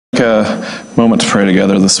a moment to pray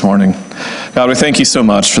together this morning. God, we thank you so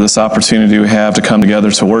much for this opportunity we have to come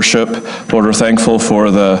together to worship. Lord, we're thankful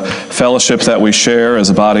for the fellowship that we share as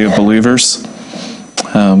a body of believers,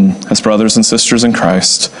 as brothers and sisters in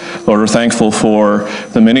Christ. Lord, we're thankful for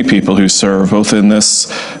the many people who serve, both in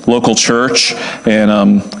this local church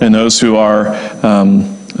and those who are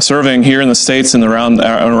serving here in the States and around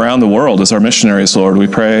the world as our missionaries, Lord. We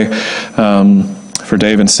pray for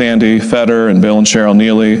Dave and Sandy Fetter and Bill and Cheryl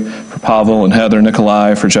Neely, for Pavel and Heather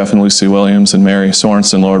Nikolai, for Jeff and Lucy Williams and Mary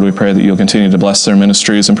Sorensen, Lord. We pray that you'll continue to bless their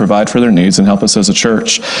ministries and provide for their needs and help us as a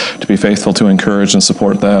church to be faithful to encourage and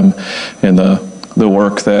support them in the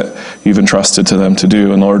work that you've entrusted to them to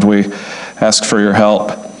do. And Lord, we ask for your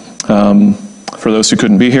help for those who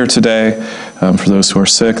couldn't be here today, for those who are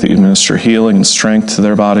sick, that you minister healing and strength to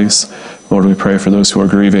their bodies. Lord, we pray for those who are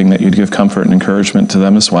grieving, that you'd give comfort and encouragement to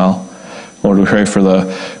them as well. Lord, we pray for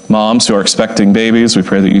the moms who are expecting babies. We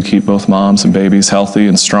pray that you keep both moms and babies healthy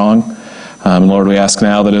and strong. And Lord, we ask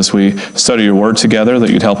now that as we study your word together, that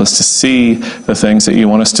you'd help us to see the things that you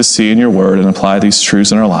want us to see in your word and apply these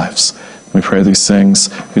truths in our lives. We pray these things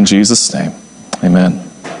in Jesus' name. Amen.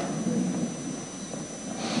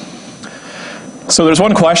 So there's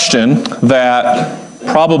one question that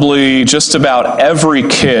probably just about every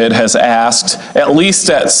kid has asked, at least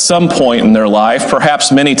at some point in their life,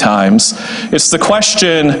 perhaps many times. It's the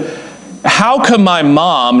question, how come my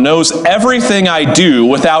mom knows everything I do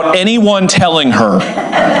without anyone telling her?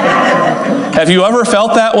 Have you ever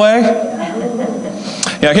felt that way?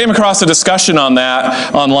 Yeah, I came across a discussion on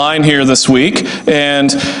that online here this week, and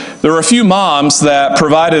there were a few moms that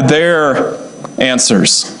provided their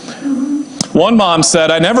answers. One mom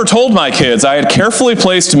said, I never told my kids I had carefully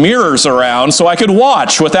placed mirrors around so I could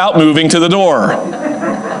watch without moving to the door.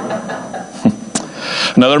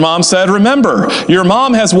 Another mom said, remember, your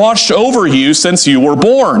mom has watched over you since you were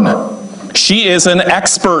born. She is an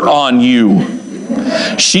expert on you.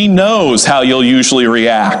 She knows how you'll usually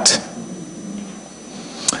react.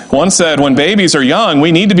 One said, when babies are young,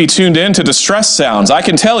 we need to be tuned in to distress sounds. I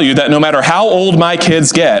can tell you that no matter how old my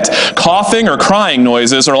kids get, coughing or crying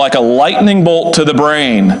noises are like a lightning bolt to the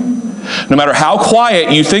brain. No matter how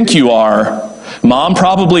quiet you think you are, Mom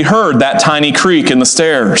probably heard that tiny creak in the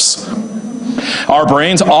stairs. Our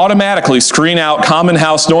brains automatically screen out common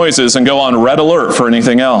house noises and go on red alert for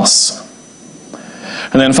anything else.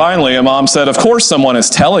 And then finally, a mom said, of course someone is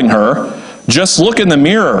telling her, just look in the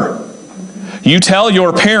mirror. You tell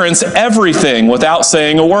your parents everything without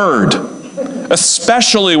saying a word,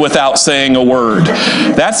 especially without saying a word.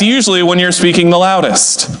 That's usually when you're speaking the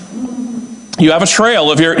loudest. You leave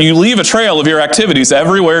a trail of your activities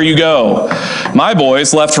everywhere you go. My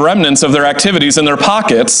boys left remnants of their activities in their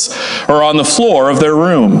pockets or on the floor of their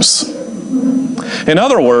rooms. In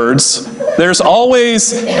other words, there's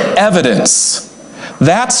always evidence.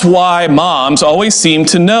 That's why moms always seem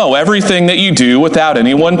to know everything that you do without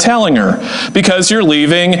anyone telling her, because you're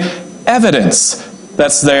leaving evidence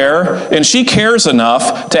that's there, and she cares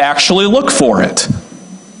enough to actually look for it.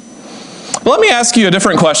 But let me ask you a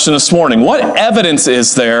different question this morning. What evidence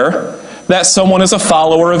is there that someone is a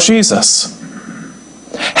follower of Jesus?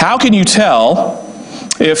 How can you tell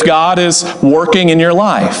if God is working in your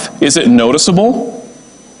life? Is it noticeable?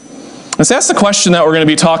 And so that's the question that we're going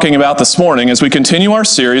to be talking about this morning as we continue our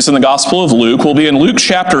series in the Gospel of Luke. We'll be in Luke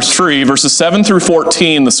chapter 3, verses 7 through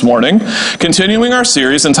 14 this morning, continuing our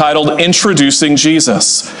series entitled Introducing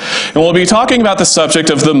Jesus. And we'll be talking about the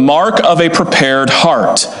subject of the mark of a prepared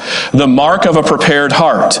heart. The mark of a prepared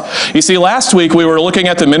heart. You see, last week we were looking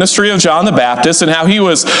at the ministry of John the Baptist and how he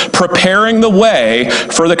was preparing the way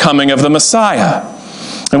for the coming of the Messiah.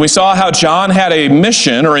 And we saw how John had a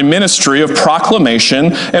mission or a ministry of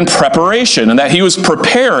proclamation and preparation, and that he was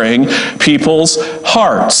preparing people's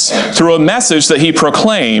hearts through a message that he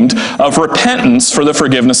proclaimed of repentance for the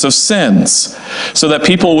forgiveness of sins, so that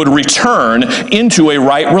people would return into a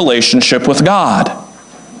right relationship with God.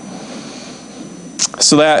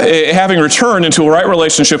 So that having returned into a right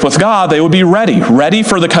relationship with God, they would be ready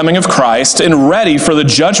for the coming of Christ and ready for the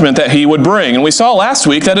judgment that he would bring. And we saw last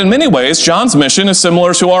week that in many ways, John's mission is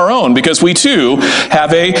similar to our own, because we too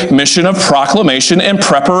have a mission of proclamation and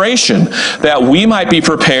preparation, that we might be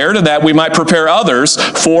prepared and that we might prepare others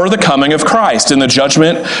for the coming of Christ and the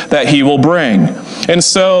judgment that he will bring. And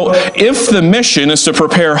so if the mission is to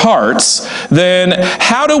prepare hearts, then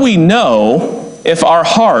how do we know if our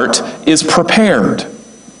heart is prepared?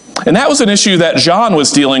 And that was an issue that John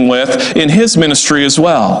was dealing with in his ministry as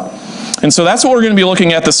well. And so that's what we're going to be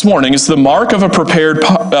looking at this morning, is the mark of a prepared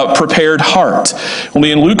heart. We'll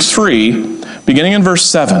be in Luke 3, beginning in verse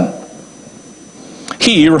 7.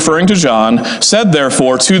 He, referring to John, said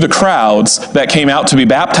therefore to the crowds that came out to be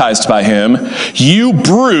baptized by him, "You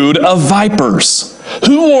brood of vipers,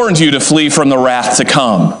 who warned you to flee from the wrath to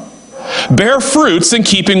come? Bear fruits in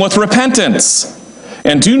keeping with repentance.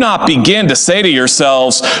 And do not begin to say to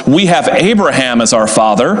yourselves, 'We have Abraham as our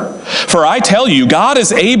father.' For I tell you, God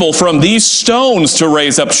is able from these stones to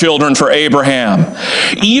raise up children for Abraham.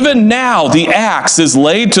 Even now the axe is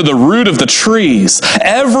laid to the root of the trees.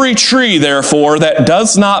 Every tree, therefore, that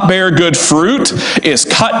does not bear good fruit is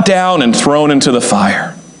cut down and thrown into the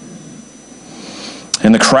fire."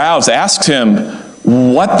 And the crowds asked him,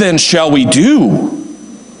 "What then shall we do?"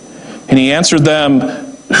 And he answered them,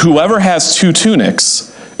 "Whoever has 2 tunics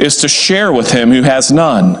is to share with him who has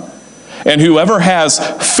none, and whoever has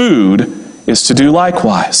food is to do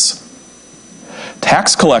likewise."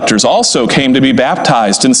 Tax collectors also came to be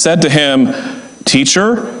baptized and said to him,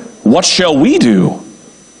 "Teacher, what shall we do?"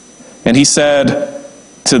 And he said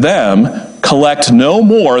to them, "Collect no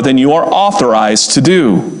more than you are authorized to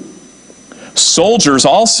do." Soldiers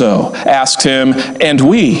also asked him, "And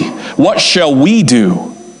we, what shall we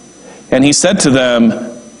do?" And he said to them,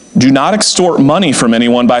 "Do not extort money from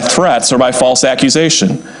anyone by threats or by false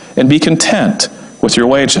accusation, and be content with your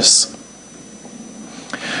wages."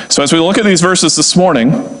 So as we look at these verses this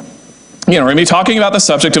morning, we're going to be talking about the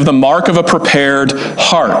subject of the mark of a prepared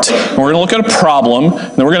heart. And we're going to look at a problem,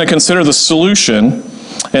 and then we're going to consider the solution,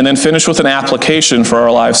 and then finish with an application for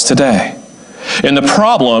our lives today. And the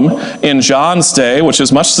problem in John's day, which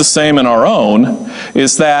is much the same in our own,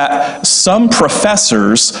 is that some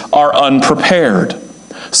professors are unprepared.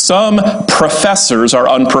 Some professors are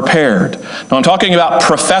unprepared. Now, I'm talking about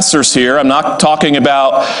professors here. I'm not talking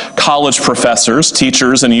about college professors,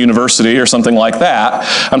 teachers in a university or something like that.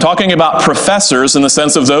 I'm talking about professors in the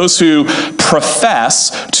sense of those who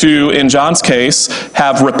profess to, in John's case,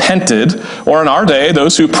 have repented, or in our day,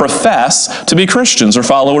 those who profess to be Christians or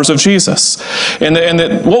followers of Jesus.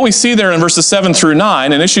 And what we see there in verses 7 through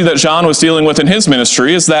 9, an issue that John was dealing with in his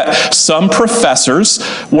ministry, is that some professors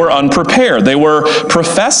were unprepared. They were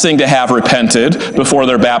professing to have repented before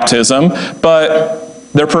their baptism,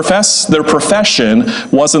 but their profession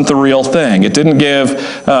wasn't the real thing. It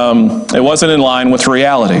wasn't in line with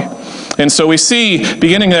reality. And so we see,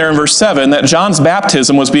 beginning there in verse 7, that John's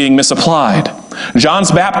baptism was being misapplied.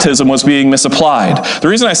 John's baptism was being misapplied. The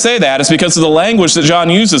reason I say that is because of the language that John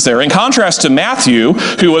uses there. In contrast to Matthew,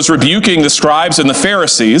 who was rebuking the scribes and the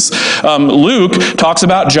Pharisees, Luke talks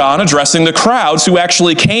about John addressing the crowds who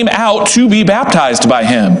actually came out to be baptized by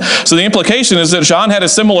him. So the implication is that John had a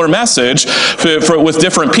similar message with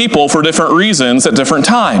different people for different reasons at different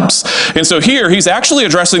times. And so here he's actually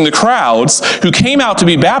addressing the crowds who came out to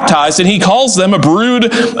be baptized, and he calls them a brood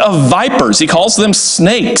of vipers. He calls them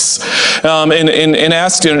snakes. And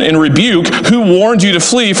asked in rebuke, "Who warned you to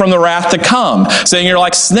flee from the wrath to come?" Saying you're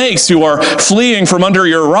like snakes who are fleeing from under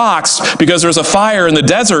your rocks because there's a fire in the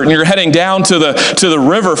desert and you're heading down to the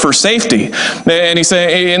river for safety. And he's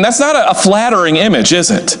saying, and that's not a flattering image,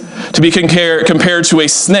 is it? To be compared to a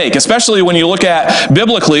snake, especially when you look at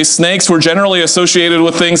biblically, snakes were generally associated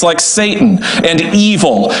with things like Satan and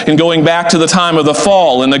evil, and going back to the time of the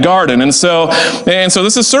fall in the garden. And so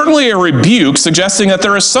this is certainly a rebuke, suggesting that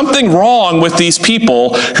there is something wrong with these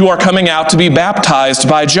people who are coming out to be baptized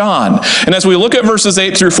by John. And as we look at verses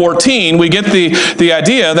 8 through 14, we get the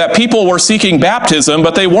idea that people were seeking baptism,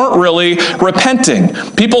 but they weren't really repenting.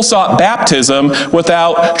 People sought baptism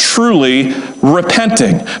without truly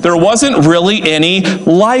repenting. There wasn't really any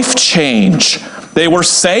life change. They were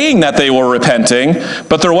saying that they were repenting,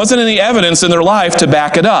 but there wasn't any evidence in their life to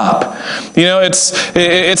back it up.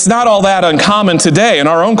 It's not all that uncommon today in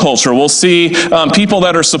our own culture. We'll see people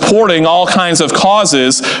that are supporting all kinds of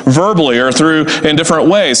causes verbally or in different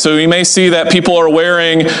ways. So you may see that people are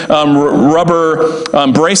wearing rubber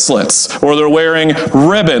bracelets, or they're wearing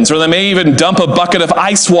ribbons, or they may even dump a bucket of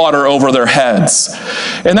ice water over their heads.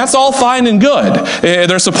 And that's all fine and good.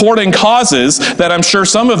 They're supporting causes that I'm sure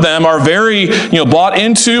some of them are very bought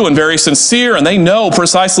into and very sincere, and they know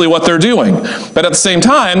precisely what they're doing. But at the same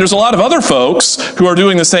time, there's a lot of other folks who are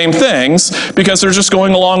doing the same things because they're just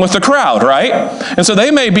going along with the crowd, right? And so they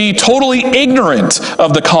may be totally ignorant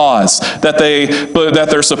of the cause that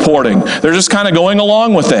they're supporting. They're just kind of going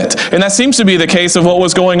along with it. And that seems to be the case of what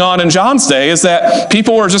was going on in John's day, is that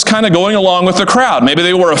people were just kind of going along with the crowd. Maybe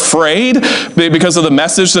they were afraid because of the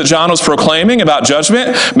message that John was proclaiming about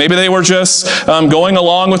judgment. Maybe they were just going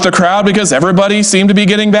along with the crowd because everybody seemed to be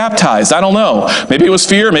getting baptized. I don't know. Maybe it was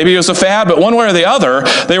fear, maybe it was a fad, but one way or the other,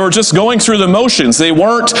 they were just going through the motions. They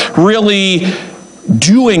weren't really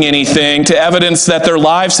doing anything to evidence that their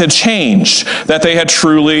lives had changed, that they had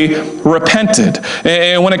truly repented.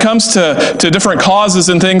 And when it comes to different causes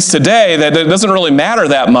and things today, that it doesn't really matter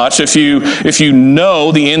that much if you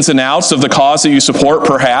know the ins and outs of the cause that you support,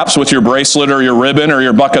 perhaps with your bracelet or your ribbon or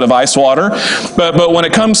your bucket of ice water. But when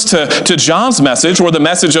it comes to John's message, or the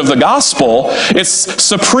message of the gospel, it's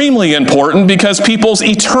supremely important because people's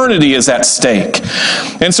eternity is at stake.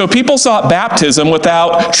 And so people sought baptism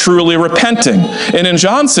without truly repenting. And in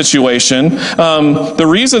John's situation, the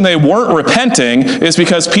reason they weren't repenting is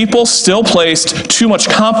because people still placed too much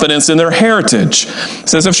confidence in their heritage.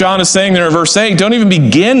 It's as if John is saying there in verse 8, don't even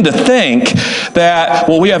begin to think that,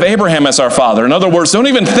 well, we have Abraham as our father. In other words, don't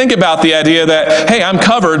even think about the idea that, hey, I'm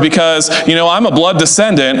covered because, I'm a blood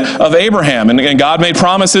descendant of Abraham. And God made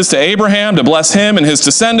promises to Abraham to bless him and his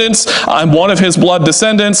descendants. I'm one of his blood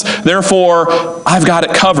descendants. Therefore, I've got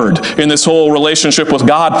it covered in this whole relationship with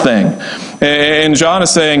God thing. And John is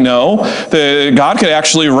saying, no, God could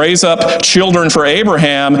actually raise up children for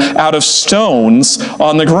Abraham out of stones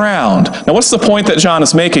on the ground. Now, what's the point that John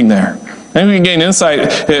is making there? Maybe we can gain insight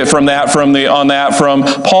from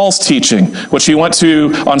Paul's teaching, which he went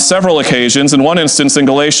to on several occasions, in one instance in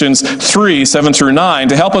Galatians 3, 7 through 9,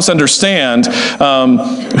 to help us understand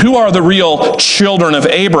who are the real children of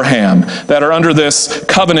Abraham that are under this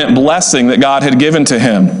covenant blessing that God had given to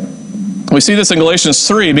him. We see this in Galatians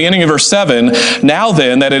 3, beginning in verse 7. Know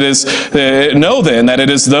then that it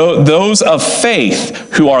is those of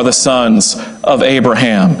faith who are the sons of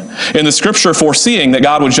Abraham. In the scripture, foreseeing that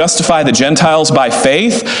God would justify the Gentiles by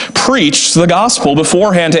faith, preached the gospel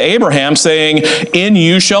beforehand to Abraham, saying, in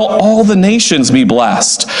you shall all the nations be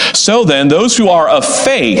blessed. So then, those who are of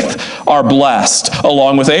faith are blessed,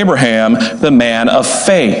 along with Abraham, the man of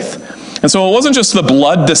faith. And so it wasn't just the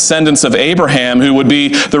blood descendants of Abraham who would be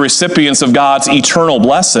the recipients of God's eternal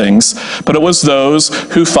blessings, but it was those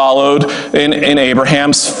who followed in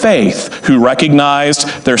Abraham's faith, who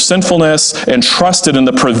recognized their sinfulness and trusted in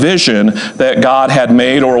the provision that God had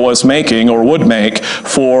made or was making or would make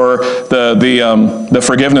for the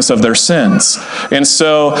forgiveness of their sins. And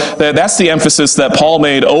so that's the emphasis that Paul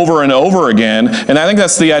made over and over again. And I think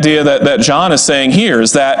that's the idea that John is saying here,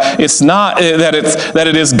 is that it's not that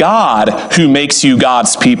it is God who makes you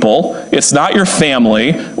God's people. It's not your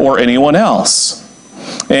family or anyone else.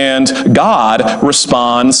 And God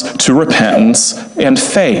responds to repentance and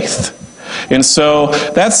faith. And so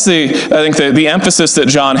that's the emphasis that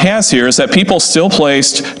John has here, is that people still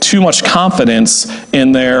placed too much confidence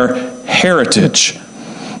in their heritage.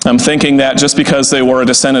 I'm thinking that just because they were a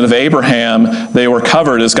descendant of Abraham, they were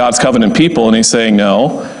covered as God's covenant people, and he's saying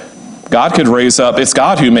no. God could raise up, it's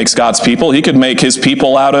God who makes God's people. He could make his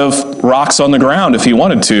people out of rocks on the ground if he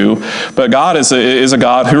wanted to. But God is a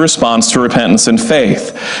God who responds to repentance and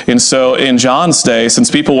faith. And so in John's day,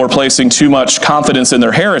 since people were placing too much confidence in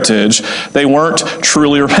their heritage, they weren't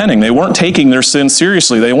truly repenting. They weren't taking their sin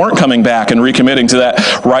seriously. They weren't coming back and recommitting to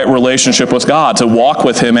that right relationship with God, to walk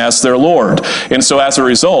with him as their Lord. And so as a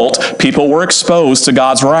result, people were exposed to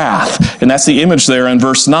God's wrath. And that's the image there in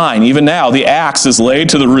verse 9. Even now, the axe is laid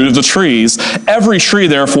to the root of the tree. Every tree,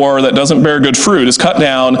 therefore, that doesn't bear good fruit is cut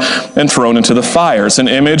down and thrown into the fire. It's an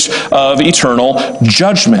image of eternal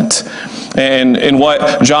judgment. And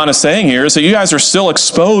what John is saying here is that you guys are still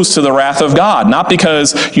exposed to the wrath of God, not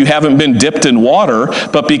because you haven't been dipped in water,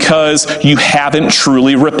 but because you haven't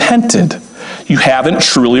truly repented. You haven't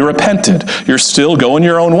truly repented. You're still going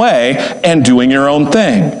your own way and doing your own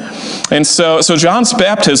thing. And so John's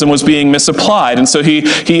baptism was being misapplied. And so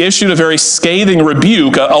he issued a very scathing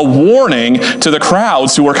rebuke, a warning to the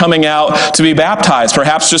crowds who were coming out to be baptized,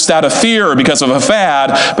 perhaps just out of fear or because of a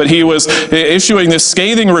fad. But he was issuing this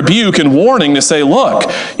scathing rebuke and warning to say,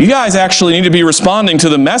 look, you guys actually need to be responding to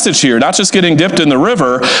the message here, not just getting dipped in the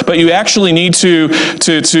river, but you actually need to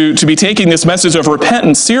be taking this message of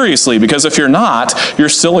repentance seriously, because if you're not, you're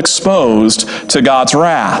still exposed to God's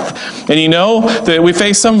wrath. And you know that we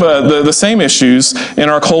face some of the same issues in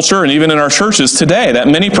our culture and even in our churches today, that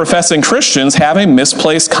many professing Christians have a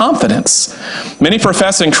misplaced confidence. Many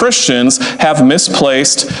professing Christians have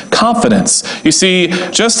misplaced confidence. You see,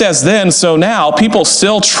 just as then, so now, people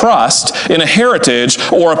still trust in a heritage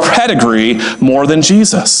or a pedigree more than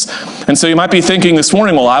Jesus. And so you might be thinking this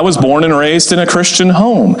morning, well, I was born and raised in a Christian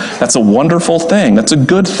home. That's a wonderful thing. That's a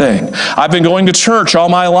good thing. I've been been going to church all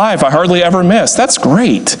my life. I hardly ever miss. That's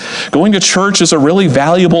great. Going to church is a really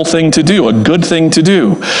valuable thing to do, a good thing to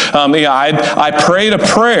do. I prayed a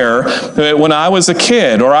prayer when I was a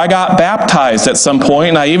kid, or I got baptized at some point,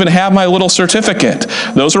 and I even have my little certificate.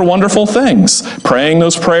 Those are wonderful things. Praying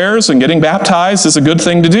those prayers and getting baptized is a good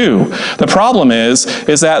thing to do. The problem is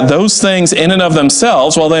that those things in and of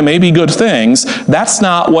themselves, while they may be good things, that's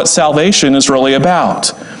not what salvation is really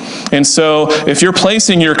about. And so if you're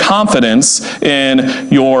placing your confidence in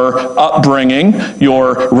your upbringing,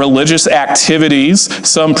 your religious activities,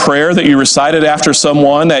 some prayer that you recited after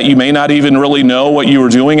someone that you may not even really know what you were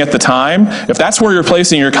doing at the time, if that's where you're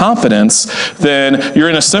placing your confidence, then you're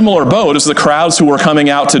in a similar boat as the crowds who were coming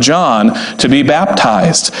out to John to be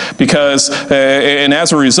baptized. And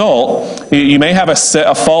as a result, you may have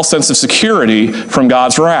a false sense of security from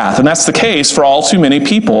God's wrath. And that's the case for all too many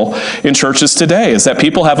people in churches today, is that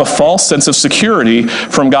people have a false sense of security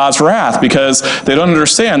from God's wrath because they don't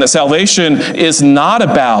understand that salvation is not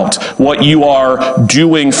about what you are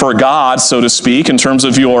doing for God, so to speak, in terms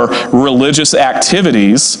of your religious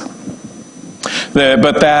activities.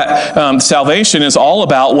 But that salvation is all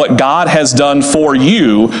about what God has done for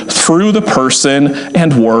you through the person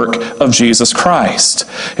and work of Jesus Christ.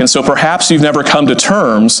 And so perhaps you've never come to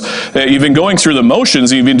terms, you've been going through the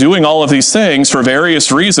motions, you've been doing all of these things for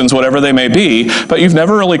various reasons, whatever they may be, but you've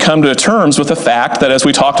never really come to terms with the fact that, as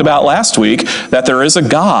we talked about last week, that there is a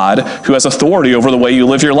God who has authority over the way you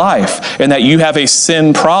live your life, and that you have a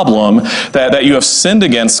sin problem, that you have sinned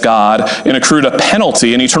against God and accrued a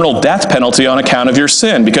penalty, an eternal death penalty on account of your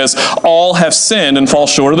sin, because all have sinned and fall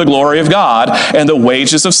short of the glory of God, and the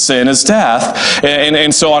wages of sin is death.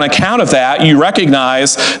 And so on account of that, you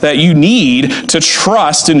recognize that you need to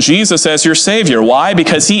trust in Jesus as your Savior. Why?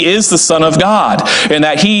 Because He is the Son of God, and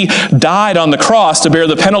that He died on the cross to bear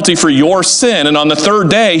the penalty for your sin, and on the third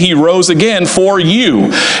day He rose again for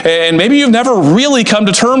you. And maybe you've never really come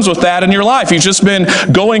to terms with that in your life. You've just been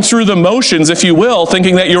going through the motions, if you will,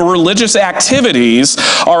 thinking that your religious activities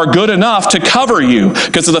are good enough to cover you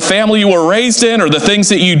because of the family you were raised in or the things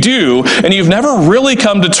that you do, and you've never really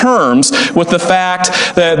come to terms with the fact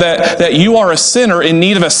that you are a sinner in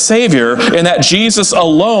need of a Savior, and that Jesus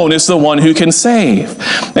alone is the one who can save.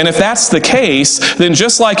 And if that's the case, then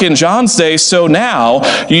just like in John's day, so now,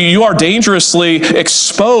 you are dangerously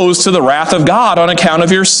exposed to the wrath of God on account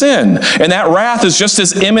of your sin. And that wrath is just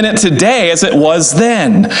as imminent today as it was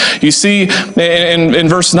then. You see, in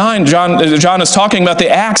verse 9, John is talking about the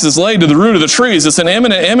axe is laid to the root of the trees. It's an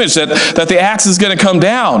imminent image that the axe is going to come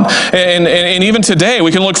down. And even today,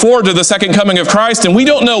 we can look forward to the second coming of Christ, and we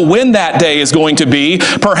don't know when that day is going to be.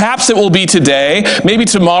 Perhaps it will be today, maybe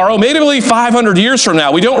tomorrow, maybe 500 years from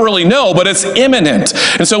now. We don't really know, but it's imminent.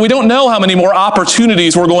 And so we don't know how many more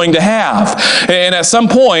opportunities we're going to have. And at some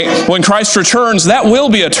point, when Christ returns, that will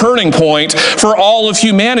be a turning point for all of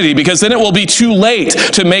humanity, because then it will be too late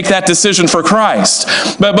to make that decision for Christ.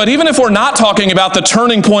 But even if we're not talking about the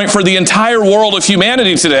turning point for the entire world of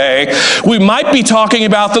humanity today, we might be talking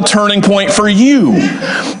about the turning point for you.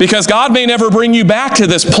 Because God may never bring you back to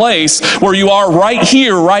this place where you are right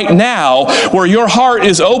here, right now, where your heart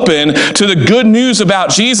is open to the good news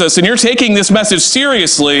about Jesus, and you're taking this message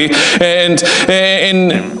seriously, and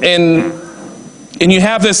you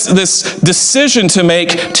have this decision to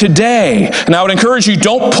make today. And I would encourage you,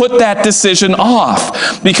 don't put that decision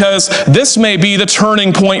off, because this may be the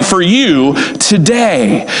turning point for you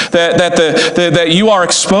today. That you are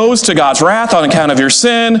exposed to God's wrath on account of your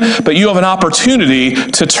sin, but you have an opportunity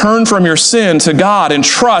to turn from your sin to God and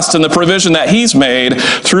trust in the provision that He's made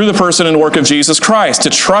through the person and work of Jesus Christ,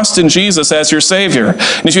 to trust in Jesus as your Savior.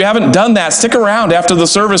 And if you haven't done that, stick around after the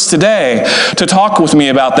service today to talk with me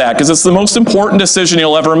about that, because it's the most important decision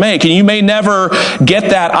you'll ever make, and you may never get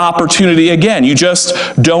that opportunity again. You just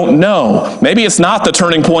don't know. Maybe it's not the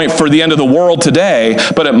turning point for the end of the world today,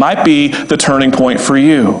 but it might be the turning point for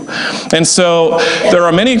you. And so there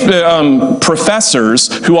are many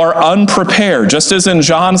professors who are unprepared, just as in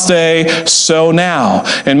John's day, so now.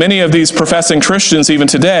 And many of these professing Christians even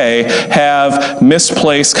today have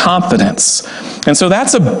misplaced confidence. And so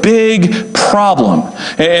that's a big problem.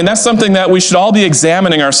 And that's something that we should all be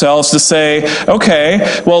examining ourselves to say, okay,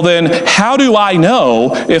 well then, how do I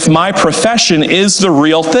know if my profession is the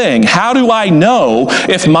real thing? How do I know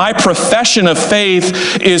if my profession of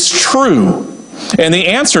faith is true? And the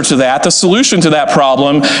answer to that, the solution to that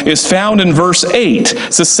problem, is found in verse 8.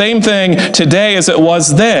 It's the same thing today as it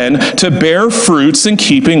was then, to bear fruits in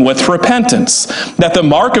keeping with repentance. That the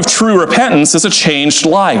mark of true repentance is a changed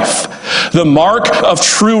life. The mark of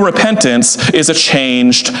true repentance is a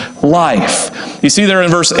changed life. You see there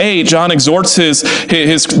in verse 8, John exhorts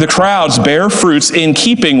the crowds, bear fruits in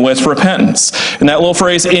keeping with repentance. And that little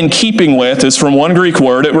phrase, in keeping with, is from one Greek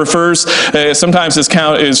word. It refers, sometimes is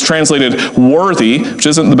translated worthy, which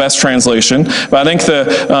isn't the best translation, but I think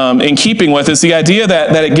the in keeping with is the idea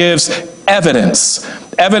that it gives evidence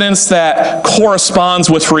that corresponds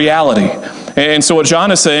with reality. And so what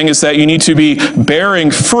John is saying is that you need to be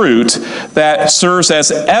bearing fruit that serves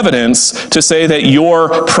as evidence to say that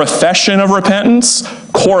your profession of repentance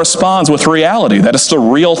corresponds with reality, that it's the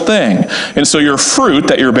real thing. And so your fruit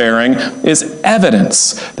that you're bearing is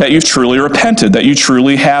evidence that you've truly repented, that you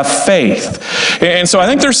truly have faith. And so I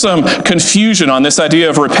think there's some confusion on this idea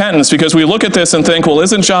of repentance, because we look at this and think, well,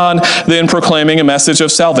 isn't John then proclaiming a message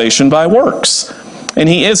of salvation by works? And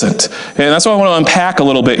he isn't. And that's what I want to unpack a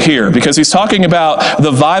little bit here, because he's talking about the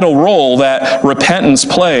vital role that repentance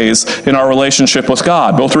plays in our relationship with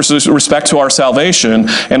God, both with respect to our salvation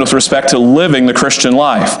and with respect to living the Christian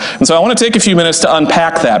life. And so I want to take a few minutes to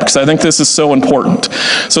unpack that, because I think this is so important.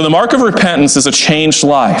 So the mark of repentance is a changed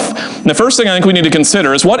life. And the first thing I think we need to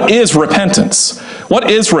consider is, what is repentance? What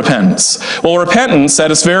is repentance? Well, repentance at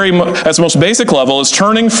its most basic level is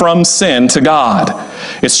turning from sin to God.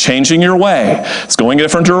 It's changing your way. It's going a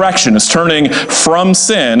different direction. It's turning from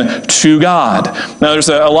sin to God. Now, there's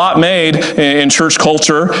a lot made in church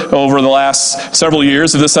culture over the last several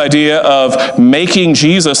years of this idea of making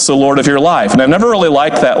Jesus the Lord of your life. And I've never really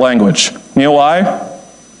liked that language. You know why?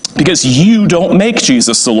 Because you don't make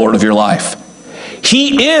Jesus the Lord of your life.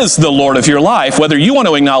 He is the Lord of your life, whether you want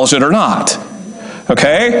to acknowledge it or not.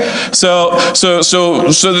 Okay? So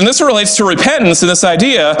then this relates to repentance and this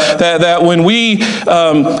idea that when we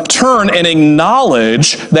turn and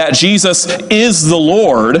acknowledge that Jesus is the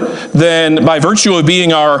Lord, then by virtue of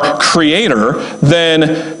being our Creator,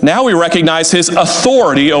 then now we recognize His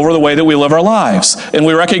authority over the way that we live our lives. And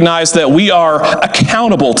we recognize that we are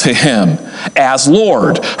accountable to Him as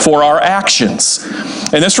Lord for our actions.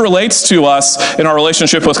 And this relates to us in our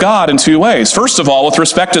relationship with God in two ways. First of all, with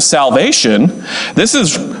respect to salvation, this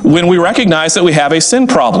is when we recognize that we have a sin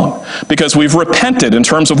problem, because we've repented in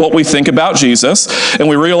terms of what we think about Jesus, and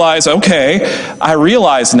we realize, okay, I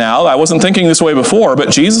realize now, I wasn't thinking this way before,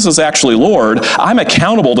 but Jesus is actually Lord. I'm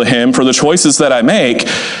accountable to Him for the choices that I make.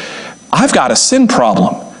 I've got a sin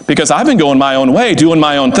problem, because I've been going my own way, doing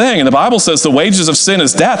my own thing. And the Bible says the wages of sin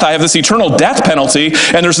is death. I have this eternal death penalty,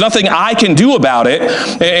 and there's nothing I can do about it.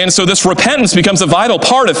 And so this repentance becomes a vital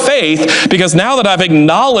part of faith, because now that I've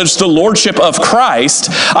acknowledged the lordship of Christ,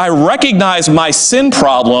 I recognize my sin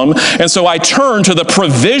problem, and so I turn to the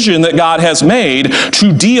provision that God has made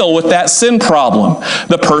to deal with that sin problem.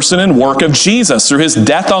 The person and work of Jesus through His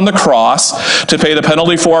death on the cross to pay the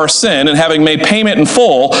penalty for our sin, and having made payment in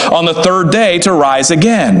full on the third day to rise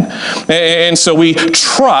again. And so we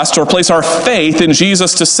trust or place our faith in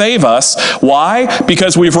Jesus to save us. Why?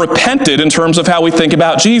 Because we've repented in terms of how we think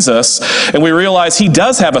about Jesus, and we realize He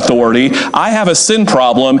does have authority. I have a sin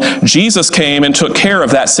problem. Jesus came and took care of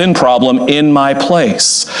that sin problem in my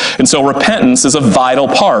place. And so repentance is a vital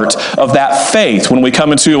part of that faith when we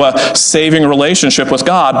come into a saving relationship with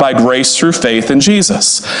God by grace through faith in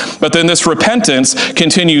Jesus. But then this repentance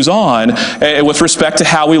continues on with respect to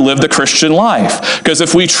how we live the Christian life. Because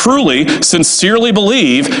if we truly, sincerely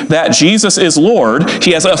believe that Jesus is Lord,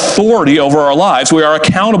 He has authority over our lives, we are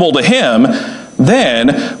accountable to Him,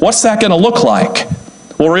 then what's that going to look like?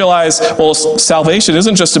 We'll realize, well, salvation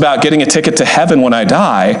isn't just about getting a ticket to heaven when I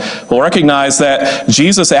die. We'll recognize that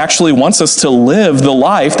Jesus actually wants us to live the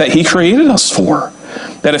life that He created us for.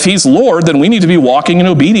 That if He's Lord, then we need to be walking in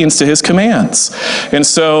obedience to His commands. And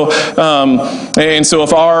so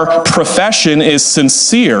if our profession is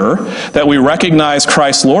sincere, that we recognize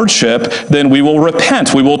Christ's Lordship, then we will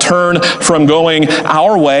repent. We will turn from going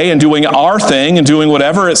our way and doing our thing and doing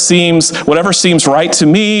whatever seems right to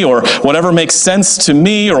me, or whatever makes sense to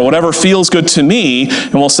me, or whatever feels good to me,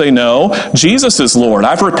 and we'll say, no, Jesus is Lord.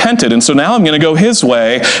 I've repented, and so now I'm going to go His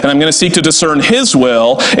way, and I'm going to seek to discern His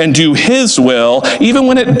will and do His will, even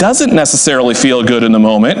when it doesn't necessarily feel good in the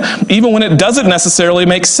moment, even when it doesn't necessarily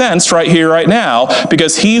make sense right here, right now,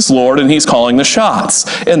 because He's Lord and He's calling the shots.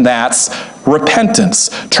 And that's repentance,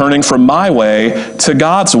 turning from my way to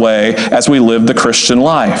God's way as we live the Christian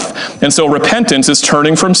life. And so repentance is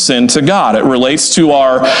turning from sin to God. It relates to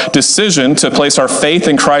our decision to place our faith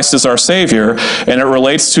in Christ as our Savior, and it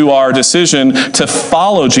relates to our decision to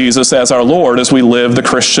follow Jesus as our Lord as we live the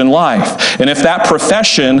Christian life. And if that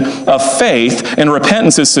profession of faith and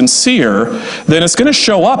repentance is sincere, then it's going to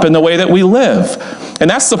show up in the way that we live. And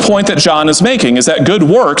that's the point that John is making, is that good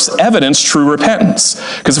works evidence true repentance.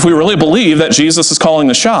 Because if we really believe that Jesus is calling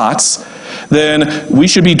the shots, then we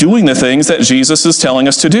should be doing the things that Jesus is telling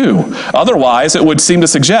us to do. Otherwise, it would seem to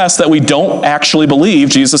suggest that we don't actually believe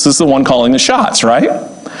Jesus is the one calling the shots, right?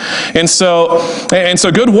 And so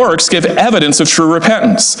good works give evidence of true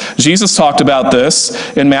repentance. Jesus talked about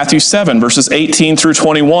this in Matthew 7, verses 18 through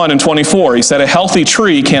 21 and 24. He said, "A healthy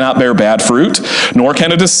tree cannot bear bad fruit, nor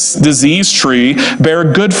can a diseased tree bear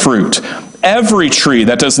good fruit. Every tree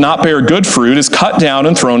that does not bear good fruit is cut down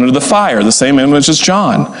and thrown into the fire." The same image as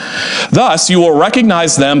John. "Thus you will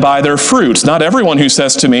recognize them by their fruits. Not everyone who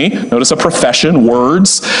says to me," notice a profession,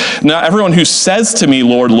 words, "not everyone who says to me,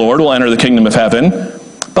 'Lord, Lord,' will enter the kingdom of heaven,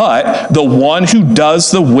 but the one who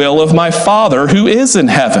does the will of my Father who is in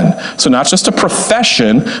heaven." So not just a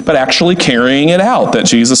profession, but actually carrying it out, that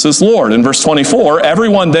Jesus is Lord. In verse 24,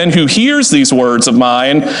 "Everyone then who hears these words of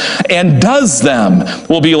mine and does them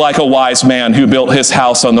will be like a wise man who built his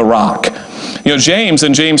house on the rock." You know, James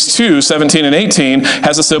in James 2, 17 and 18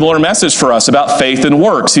 has a similar message for us about faith and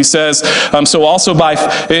works. He says, so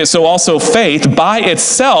also faith by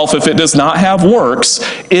itself, if it does not have works,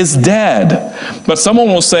 is dead. But someone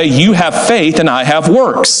will say, "You have faith and I have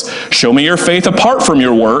works. Show me your faith apart from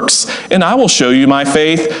your works, and I will show you my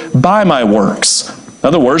faith by my works." In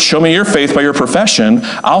other words, show me your faith by your profession.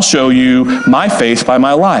 I'll show you my faith by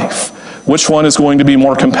my life. Which one is going to be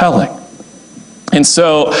more compelling? And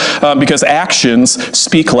so, because actions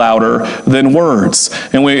speak louder than words.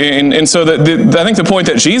 And so I think the point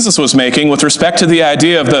that Jesus was making with respect to the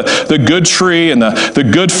idea of the good tree and the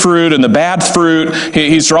good fruit and the bad fruit,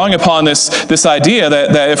 he's drawing upon this idea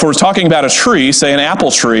that if we're talking about a tree, say an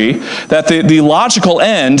apple tree, that the logical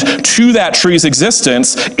end to that tree's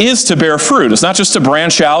existence is to bear fruit. It's not just to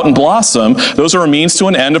branch out and blossom. Those are a means to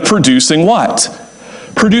an end of producing what?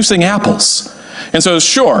 Producing apples. And so,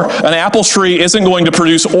 sure, an apple tree isn't going to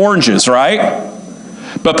produce oranges, right?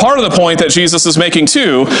 But part of the point that Jesus is making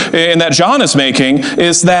too, and that John is making,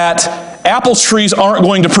 is that apple trees aren't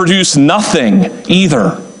going to produce nothing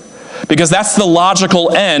either. Because that's the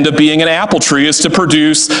logical end of being an apple tree, is to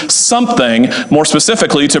produce something, more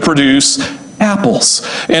specifically to produce apples.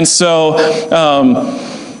 And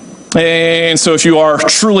so if you are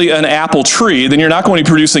truly an apple tree, then you're not going to be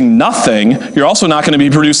producing nothing. You're also not going to be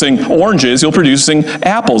producing oranges. You're producing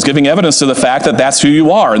apples, giving evidence to the fact that that's who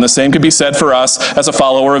you are. And the same could be said for us as a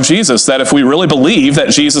follower of Jesus, that if we really believe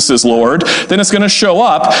that Jesus is Lord, then it's going to show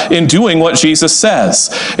up in doing what Jesus says.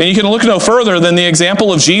 And you can look no further than the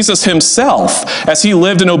example of Jesus himself as he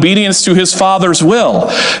lived in obedience to his Father's will.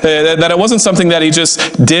 That it wasn't something that he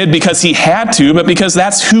just did because he had to, but because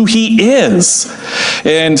that's who he is.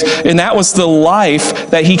 And that was the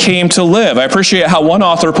life that he came to live. I appreciate how one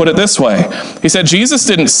author put it this way. He said, Jesus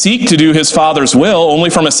didn't seek to do his Father's will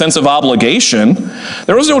only from a sense of obligation.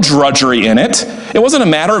 There was no drudgery in it. It wasn't a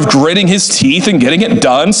matter of gritting his teeth and getting it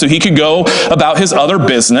done so he could go about his other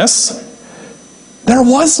business. There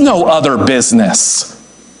was no other business.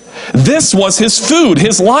 This was his food,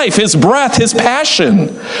 his life, his breath, his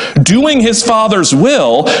passion. Doing his Father's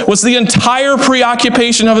will was the entire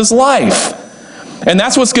preoccupation of his life. And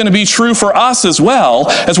that's what's going to be true for us as well,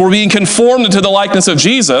 as we're being conformed into the likeness of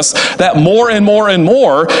Jesus, that more and more and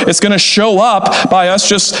more it's going to show up by us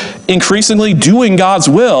just increasingly doing God's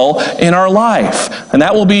will in our life. And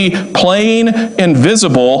that will be plain and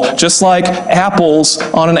visible, just like apples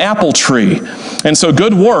on an apple tree. And so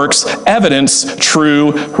good works evidence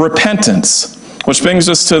true repentance. Which brings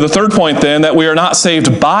us to the third point then, that we are not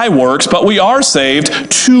saved by works, but we are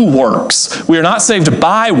saved to works. We are not saved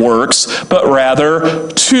by works, but rather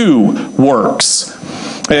to works.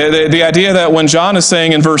 The idea that when John is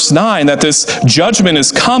saying in verse 9 that this judgment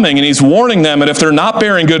is coming, and he's warning them that if they're not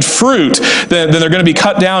bearing good fruit, then they're going to be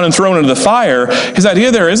cut down and thrown into the fire. His idea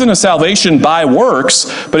there isn't a salvation by works,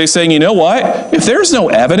 but he's saying, you know what? If there's no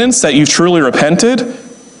evidence that you've truly repented,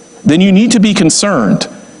 then you need to be concerned.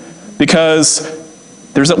 Because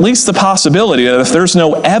there's at least the possibility that if there's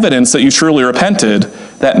no evidence that you truly repented,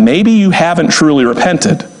 that maybe you haven't truly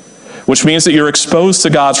repented. Which means that you're exposed to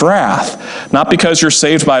God's wrath, not because you're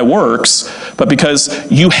saved by works, but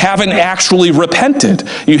because you haven't actually repented.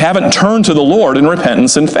 You haven't turned to the Lord in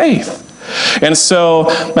repentance and faith. And so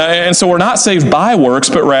we're not saved by works,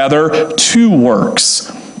 but rather to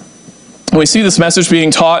works. We see this message being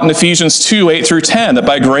taught in Ephesians 2, 8 through 10, that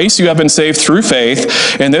by grace you have been saved through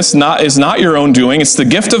faith, and this is not your own doing. It's the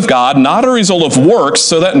gift of God, not a result of works,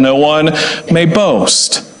 so that no one may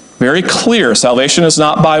boast. Very clear. Salvation is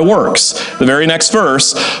not by works. The very next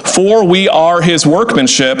verse, for we are his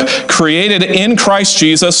workmanship, created in Christ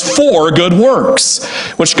Jesus for good works,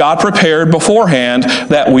 which God prepared beforehand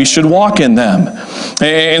that we should walk in them.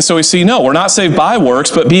 And so we see, no, we're not saved by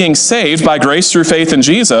works, but being saved by grace through faith in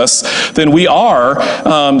Jesus, then we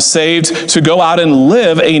are saved to go out and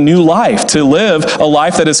live a new life, to live a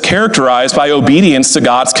life that is characterized by obedience to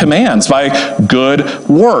God's commands, by good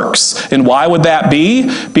works. And why would that be?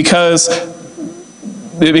 Because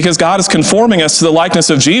God is conforming us to the likeness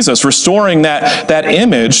of Jesus, restoring that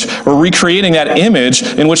image, or recreating that image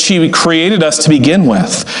in which he created us to begin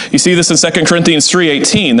with. You see this in 2 Corinthians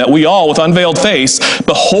 3:18, that we all, with unveiled face,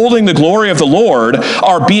 beholding the glory of the Lord,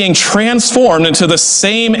 are being transformed into the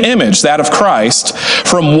same image, that of Christ,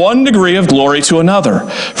 from one degree of glory to another.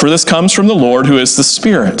 For this comes from the Lord, who is the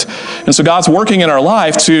Spirit. And so God's working in our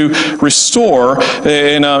life to restore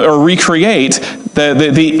or recreate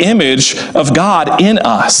the image of God in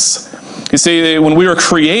us. You see, when we were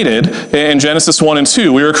created in Genesis 1 and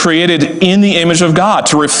 2, we were created in the image of God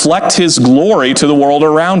to reflect his glory to the world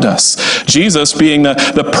around us. Jesus, being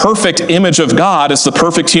the perfect image of God as the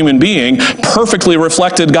perfect human being, perfectly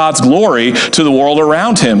reflected God's glory to the world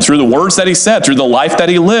around him through the words that he said, through the life that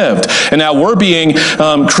he lived. And now we're being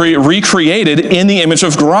recreated in the image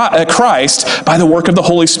of Christ by the work of the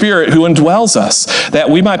Holy Spirit who indwells us, that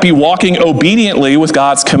we might be walking obediently with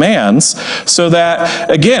God's commands, so that,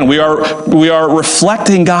 again, we are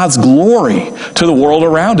reflecting God's glory to the world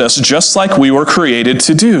around us, just like we were created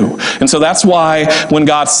to do. And so that's why when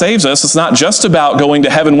God saves us, it's not just about going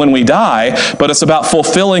to heaven when we die, but it's about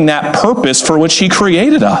fulfilling that purpose for which he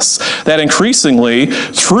created us. That increasingly,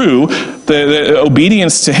 through the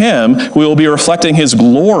obedience to him, we will be reflecting his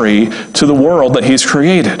glory to the world that he's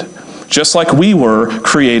created, just like we were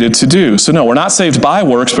created to do. So no, we're not saved by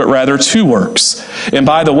works, but rather to works. And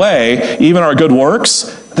by the way, even our good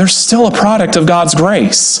works, they're still a product of God's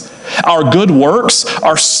grace. Our good works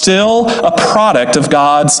are still a product of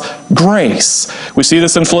God's grace. We see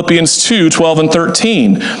this in Philippians 2, 12 and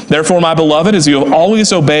 13. Therefore, my beloved, as you have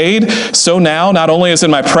always obeyed, so now, not only as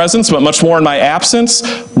in my presence, but much more in my absence,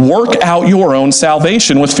 work out your own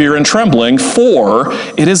salvation with fear and trembling, for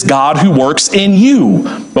it is God who works in you,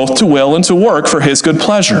 both to will and to work for his good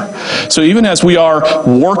pleasure. So even as we are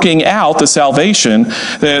working out the salvation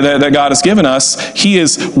that God has given us, he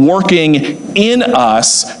is working in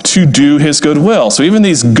us to do his good will. So even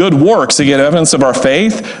these good works that get evidence of our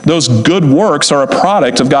faith, those good works are a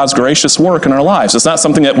product of God's gracious work in our lives. It's not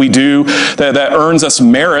something that we do that earns us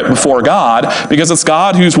merit before God, because it's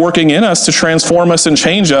God who's working in us to transform us and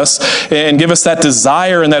change us and give us that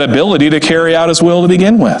desire and that ability to carry out his will to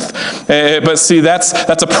begin with. But see, that's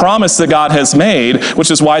a promise that God has made,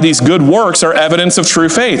 which is why these good works are evidence of true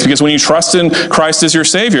faith. Because when you trust in Christ as your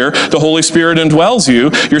Savior, the Holy Spirit indwells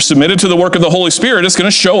you, you're submitted to the work of the Holy Spirit, it's going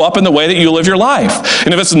to show up in the way that you live your life.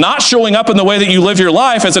 And if it's not showing up in the way that you live your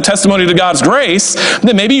life as a testimony to God's grace,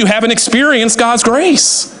 then maybe you haven't experienced God's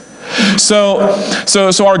grace. So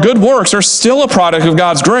our good works are still a product of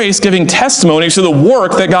God's grace, giving testimony to the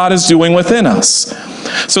work that God is doing within us.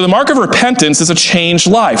 So the mark of repentance is a changed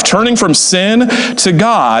life. Turning from sin to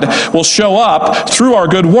God will show up through our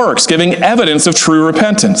good works, giving evidence of true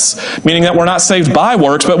repentance, meaning that we're not saved by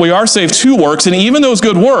works, but we are saved to works, and even those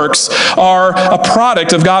good works are a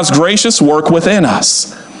product of God's gracious work within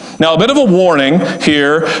us. Now, a bit of a warning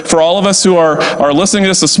here for all of us who are listening to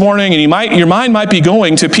this morning, and your mind might be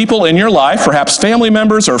going to people in your life, perhaps family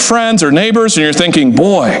members or friends or neighbors, and you're thinking,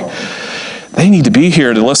 boy, they need to be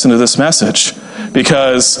here to listen to this message,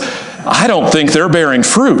 because I don't think they're bearing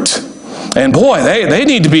fruit. And boy, they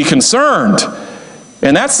need to be concerned.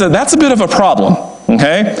 And that's a bit of a problem.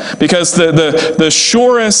 Okay? Because the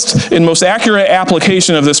surest and most accurate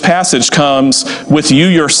application of this passage comes with you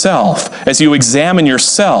yourself, as you examine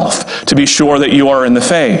yourself to be sure that you are in the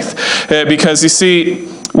faith. Because you see,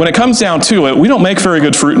 when it comes down to it, we don't make very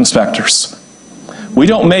good fruit inspectors. We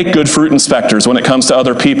don't make good fruit inspectors when it comes to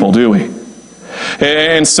other people, do we?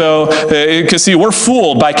 And so, because see, we're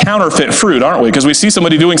fooled by counterfeit fruit, aren't we? Because we see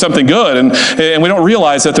somebody doing something good, and we don't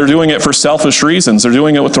realize that they're doing it for selfish reasons. They're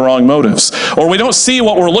doing it with the wrong motives. Or we don't see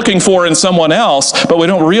what we're looking for in someone else, but we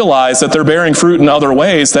don't realize that they're bearing fruit in other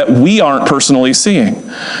ways that we aren't personally seeing.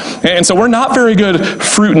 And so we're not very good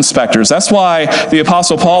fruit inspectors. That's why the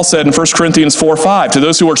Apostle Paul said in 1 Corinthians 4:5, to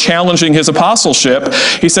those who were challenging his apostleship,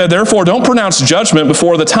 he said, therefore don't pronounce judgment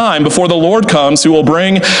before the time, before the Lord comes, who will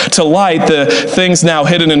bring to light the things now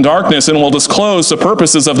hidden in darkness and will disclose the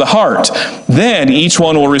purposes of the heart. Then each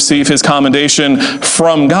one will receive his commendation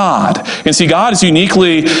from God. And see, God is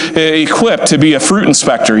uniquely equipped to be a fruit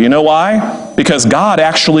inspector. You know why? Because God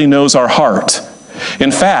actually knows our heart.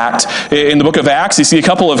 In fact, in the book of Acts, you see a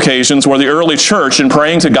couple of occasions where the early church, in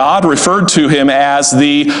praying to God, referred to him as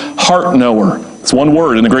the heart knower. It's one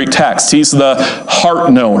word in the Greek text. He's the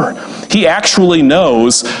heart knower. He actually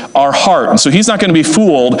knows our heart. And so he's not going to be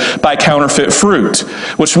fooled by counterfeit fruit,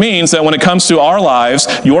 which means that when it comes to our lives,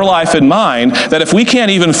 your life and mine, that if we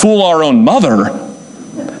can't even fool our own mother,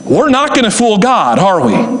 we're not going to fool God, are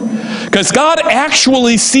we? Because God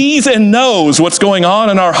actually sees and knows what's going on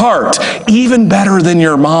in our heart, even better than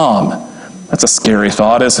your mom. That's a scary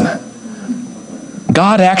thought, isn't it?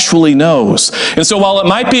 God actually knows. And so while it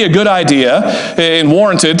might be a good idea and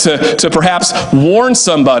warranted to perhaps warn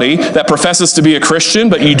somebody that professes to be a Christian,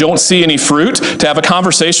 but you don't see any fruit, to have a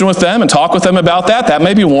conversation with them and talk with them about that, that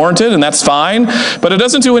may be warranted and that's fine. But it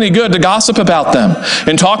doesn't do any good to gossip about them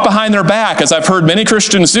and talk behind their back, as I've heard many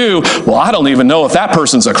Christians do. Well, I don't even know if that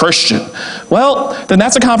person's a Christian. Well, then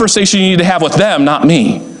that's a conversation you need to have with them, not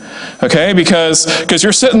me. Okay, because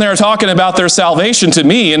you're sitting there talking about their salvation to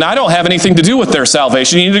me, and I don't have anything to do with their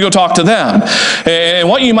salvation. You need to go talk to them. And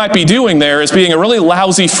what you might be doing there is being a really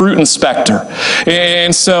lousy fruit inspector.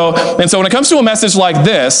 And so when it comes to a message like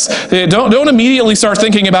this, don't immediately start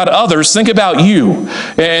thinking about others. Think about you.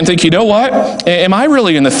 And think, you know what? Am I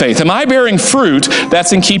really in the faith? Am I bearing fruit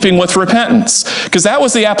that's in keeping with repentance? Because that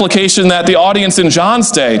was the application that the audience in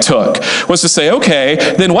John's day took, was to say,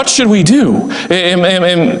 okay, then what should we do?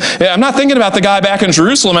 I'm not thinking about the guy back in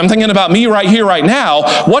Jerusalem. I'm thinking about me right here, right now.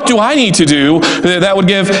 What do I need to do that would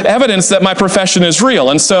give evidence that my profession is real?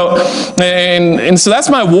 And so that's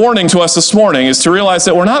my warning to us this morning, is to realize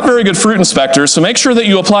that we're not very good fruit inspectors. So make sure that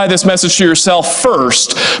you apply this message to yourself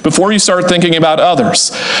first before you start thinking about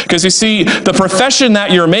others. Because you see, the profession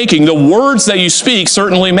that you're making, the words that you speak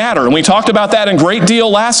certainly matter. And we talked about that in great deal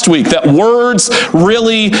last week, that words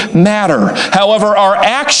really matter. However, our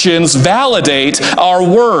actions validate our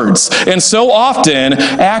words. And so often,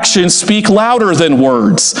 actions speak louder than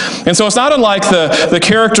words. And so it's not unlike the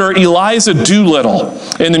character Eliza Doolittle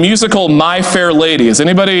in the musical My Fair Lady. Is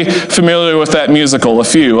anybody familiar with that musical? A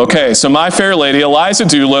few. Okay, so My Fair Lady, Eliza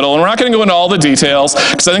Doolittle, and we're not going to go into all the details,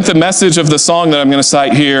 because I think the message of the song that I'm going to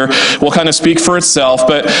cite here will kind of speak for itself.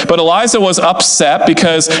 But Eliza was upset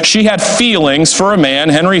because she had feelings for a man,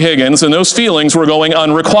 Henry Higgins, and those feelings were going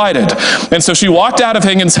unrequited. And so she walked out of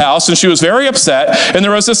Higgins' house, and she was very upset, and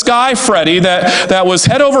there was this guy, Freddie, that was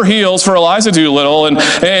head over heels for Eliza Doolittle,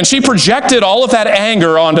 and she projected all of that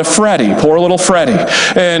anger onto Freddie, poor little Freddie.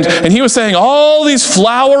 And he was saying all these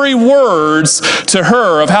flowery words to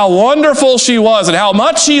her of how wonderful she was and how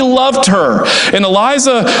much he loved her. And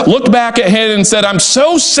Eliza looked back at him and said, I'm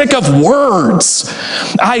so sick of words.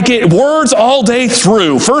 I get words all day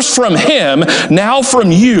through, first from him, now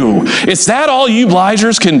from you. Is that all you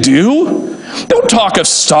bligers can do? Don't talk of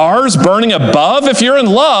stars burning above. If you're in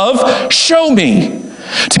love, show me.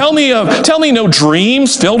 Tell me no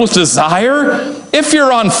dreams filled with desire. If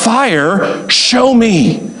you're on fire, show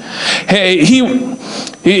me. Hey,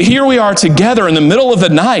 here we are together in the middle of the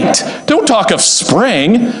night. Don't talk of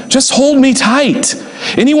spring. Just hold me tight.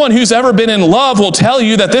 Anyone who's ever been in love will tell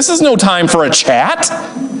you that this is no time for a chat.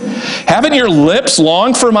 Haven't your lips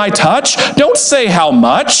longed for my touch? Don't say how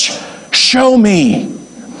much. Show me.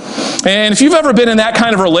 And if you've ever been in that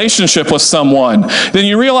kind of relationship with someone, then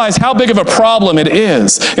you realize how big of a problem it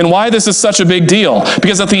is and why this is such a big deal.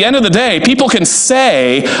 Because at the end of the day, people can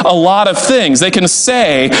say a lot of things. They can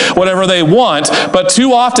say whatever they want, but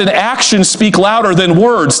too often actions speak louder than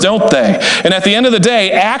words, don't they? And at the end of the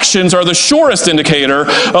day, actions are the surest indicator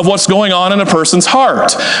of what's going on in a person's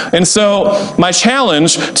heart. And so my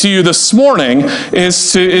challenge to you this morning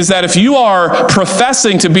is that if you are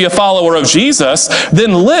professing to be a follower of Jesus,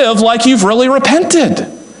 then live like you've really repented.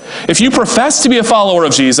 If you profess to be a follower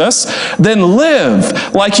of Jesus, then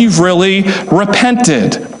live like you've really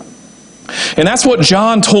repented. And that's what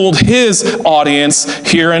John told his audience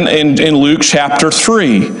here in Luke chapter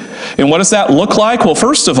 3. And what does that look like? Well,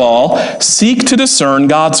 first of all, seek to discern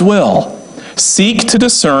God's will. Seek to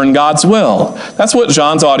discern God's will. That's what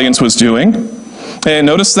John's audience was doing. And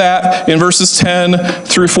notice that in verses 10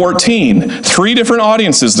 through 14. 3 different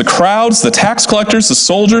audiences, the crowds, the tax collectors, the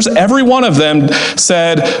soldiers, every one of them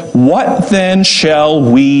said, "What then shall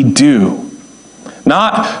we do?"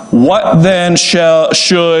 Not what then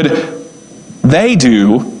should they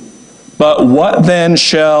do, but what then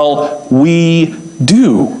shall we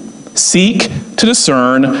do? Seek to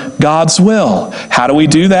discern God's will. How do we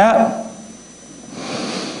do that?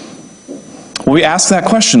 We ask that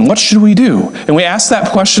question, what should we do? And we ask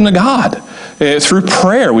that question to God. Through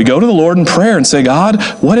prayer, we go to the Lord in prayer and say, God,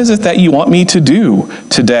 what is it that you want me to do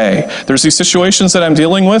today? There's these situations that I'm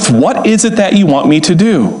dealing with. What is it that you want me to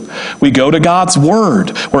do? We go to God's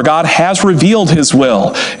Word, where God has revealed His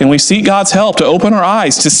will, and we seek God's help to open our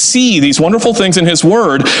eyes to see these wonderful things in His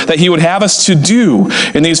Word that He would have us to do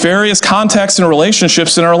in these various contexts and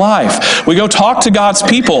relationships in our life. We go talk to God's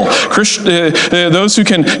people, those who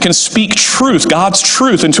can speak truth, God's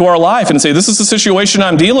truth into our life, and say, this is the situation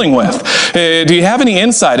I'm dealing with. Do you have any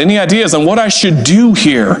insight, any ideas on what I should do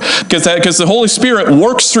here? Because the Holy Spirit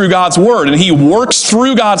works through God's Word, and He works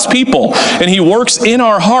through God's people, and He works in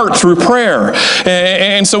our heart through prayer.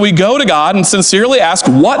 And so we go to God and sincerely ask,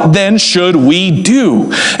 what then should we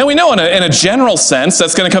do? And we know in a general sense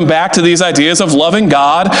that's going to come back to these ideas of loving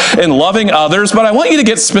God and loving others, but I want you to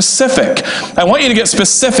get specific. I want you to get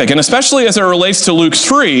specific, and especially as it relates to Luke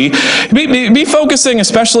 3, be focusing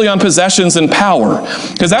especially on possessions and power,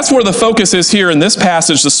 because that's where the focus is here in this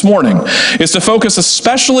passage this morning, is to focus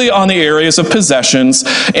especially on the areas of possessions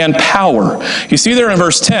and power. You see there in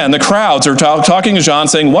verse 10, the crowds are talking to John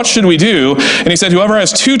saying, what should we do? And he said, whoever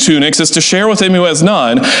has 2 tunics is to share with him who has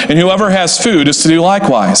none, and whoever has food is to do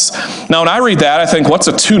likewise. Now when I read that, I think, what's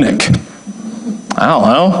a tunic? I don't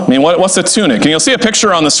know. I mean, what's a tunic? And you'll see a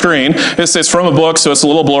picture on the screen. It's from a book, so it's a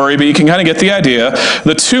little blurry, but you can kind of get the idea.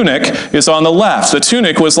 The tunic is on the left. The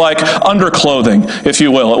tunic was like underclothing, if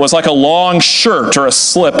you will. It was like a long shirt or a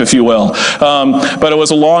slip, if you will. But it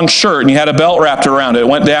was a long shirt, and you had a belt wrapped around it. It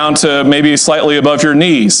went down to maybe slightly above your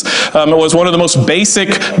knees. It was one of the most basic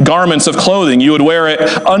garments of clothing. You would wear it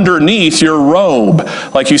underneath your robe,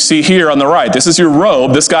 like you see here on the right. This is your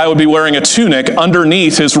robe. This guy would be wearing a tunic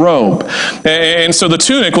underneath his robe. And so the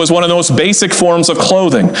tunic was one of the most basic forms of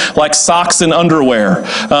clothing, like socks and underwear,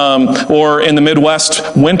 or in the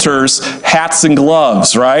Midwest winters, hats and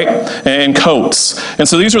gloves, right? And coats. And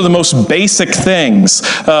so these are the most basic things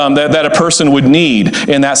that a person would need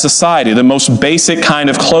in that society, the most basic kind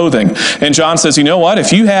of clothing. And John says, you know what?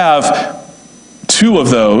 If you have 2 of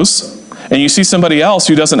those, and you see somebody else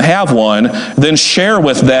who doesn't have one, then share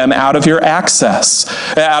with them out of your excess,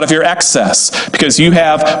 because you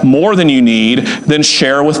have more than you need, then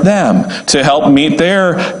share with them to help meet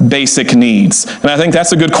their basic needs. And I think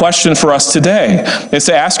that's a good question for us today, is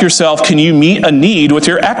to ask yourself, can you meet a need with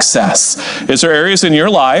your excess? Is there areas in your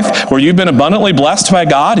life where you've been abundantly blessed by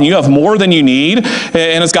God and you have more than you need?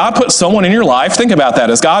 And has God put someone in your life, think about that,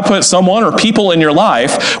 has God put someone or people in your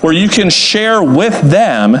life where you can share with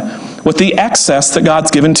them with the excess that God's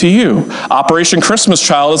given to you? Operation Christmas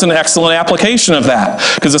Child is an excellent application of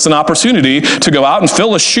that, because it's an opportunity to go out and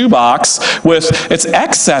fill a shoebox with its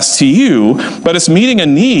excess to you, but it's meeting a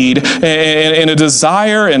need and a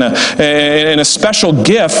desire and a special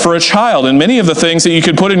gift for a child. And many of the things that you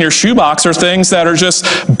could put in your shoebox are things that are just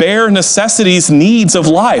bare necessities, needs of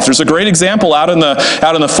life. There's a great example out in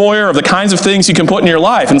the foyer of the kinds of things you can put in your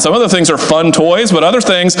life. And some of the things are fun toys, but other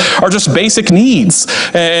things are just basic needs.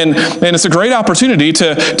 And it's a great opportunity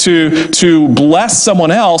to bless someone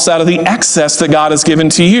else out of the excess that God has given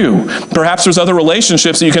to you. Perhaps there's other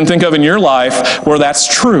relationships that you can think of in your life where that's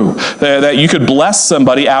true, that you could bless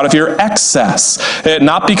somebody out of your excess.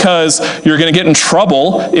 Not because you're going to get in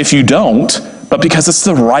trouble if you don't, but because it's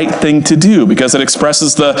the right thing to do, because it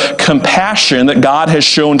expresses the compassion that God has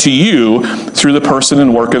shown to you through the person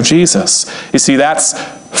and work of Jesus. You see, that's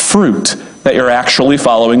fruit that you're actually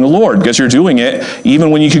following the Lord, because you're doing it even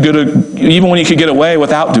when you could get away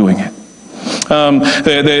without doing it.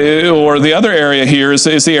 The other area here is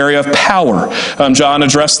the area of power. John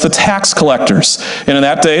addressed the tax collectors. And in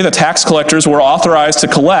that day, the tax collectors were authorized to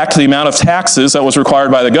collect the amount of taxes that was required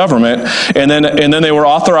by the government, and then they were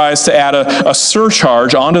authorized to add a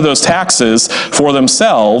surcharge onto those taxes for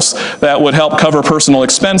themselves that would help cover personal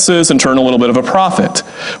expenses and turn a little bit of a profit.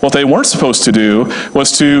 What they weren't supposed to do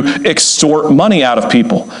was to extort money out of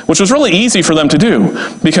people, which was really easy for them to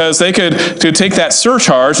do, because they could take that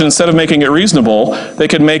surcharge, and instead of making it reasonable, they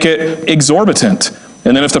could make it exorbitant.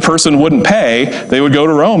 And then if the person wouldn't pay, they would go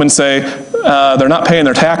to Rome and say, they're not paying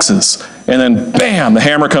their taxes. and then bam, the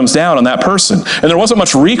hammer comes down on that person. And there wasn't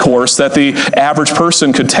much recourse that the average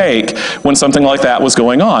person could take when something like that was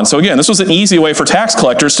going on. So again, this was an easy way for tax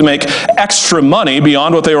collectors to make extra money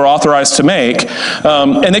beyond what they were authorized to make,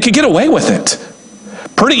 and they could get away with it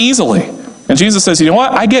pretty easily. And Jesus says, you know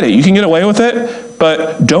what, I get it, you can get away with it,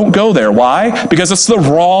 but don't go there. Why? Because it's the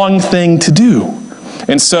wrong thing to do.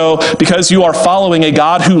 And so, because you are following a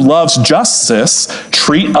God who loves justice,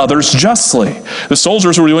 treat others justly. The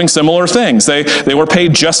soldiers were doing similar things. They were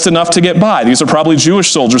paid just enough to get by. These are probably Jewish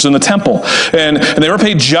soldiers in the temple. And they were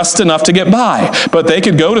paid just enough to get by. But they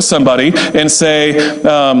could go to somebody and say,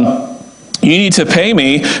 you need to pay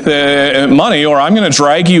me money or I'm going to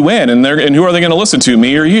drag you in. And who are they going to listen to,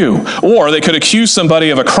 me or you? Or they could accuse somebody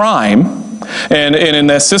of a crime. And in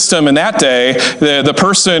the system in that day, the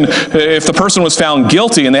person, if the person was found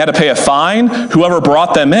guilty and they had to pay a fine, whoever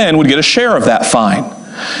brought them in would get a share of that fine.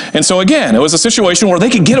 And so again, it was a situation where they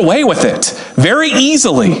could get away with it very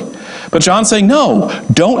easily. But John's saying, no,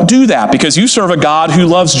 don't do that because you serve a God who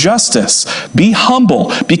loves justice. Be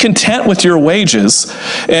humble, be content with your wages,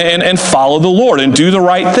 and follow the Lord and do the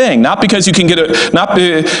right thing. Not because you can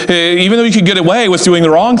even though you can get away with doing the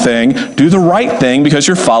wrong thing, do the right thing because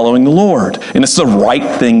you're following the Lord. And it's the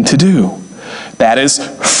right thing to do. That is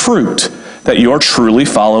fruit that you're truly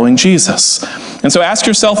following Jesus. And so ask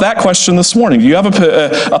yourself that question this morning. Do you have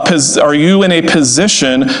are you in a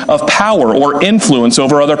position of power or influence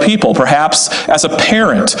over other people? Perhaps as a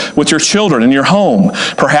parent with your children in your home.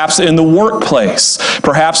 Perhaps in the workplace.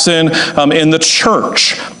 Perhaps in the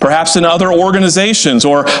church. Perhaps in other organizations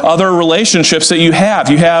or other relationships that you have.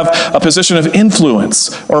 You have a position of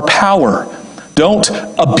influence or power. Don't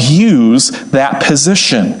abuse that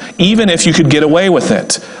position, even if you could get away with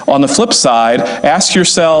it. On the flip side, ask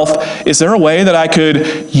yourself, is there a way that I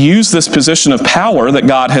could use this position of power that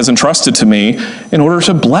God has entrusted to me in order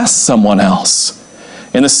to bless someone else?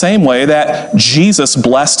 In the same way that Jesus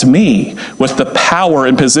blessed me with the power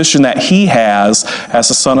and position that he has as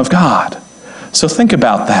the Son of God. So think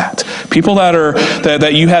about that. People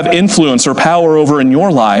that you have influence or power over in your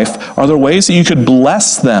life, are there ways that you could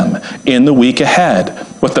bless them in the week ahead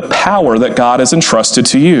with the power that God has entrusted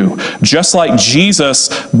to you? Just like Jesus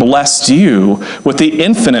blessed you with the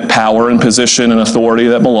infinite power and position and authority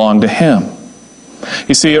that belonged to him.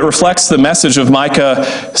 You see, it reflects the message of Micah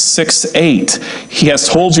 6:8. He has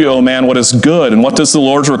told you, O man, what is good, and what does the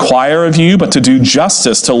Lord require of you but to do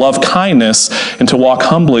justice, to love kindness, and to walk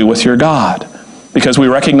humbly with your God. Because we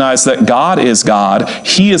recognize that God is God.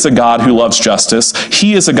 He is a God who loves justice.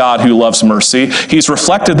 He is a God who loves mercy. He's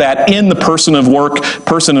reflected that in the person and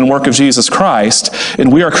work of Jesus Christ.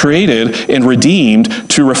 And we are created and redeemed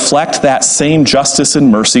to reflect that same justice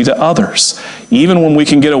and mercy to others, even when we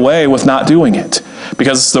can get away with not doing it.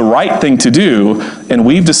 Because it's the right thing to do, and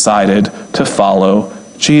we've decided to follow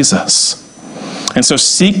Jesus. And so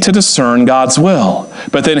seek to discern God's will.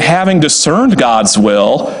 But then having discerned God's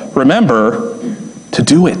will, remember to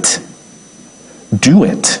do it. Do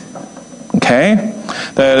it. Okay?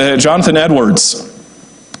 Jonathan Edwards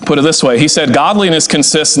put it this way. He said, godliness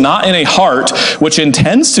consists not in a heart which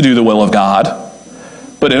intends to do the will of God,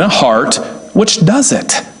 but in a heart which does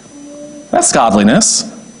it. That's godliness.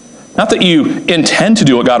 Not that you intend to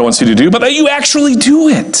do what God wants you to do, but that you actually do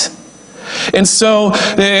it. And so,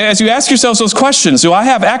 as you ask yourselves those questions, do I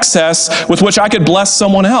have excess with which I could bless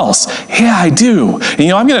someone else? Yeah, I do.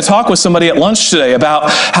 And, I'm going to talk with somebody at lunch today about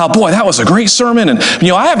how, boy, that was a great sermon. And,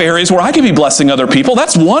 I have areas where I could be blessing other people.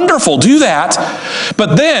 That's wonderful. Do that.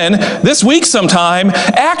 But then, this week sometime,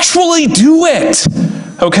 actually do it.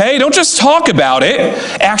 Okay? Don't just talk about it.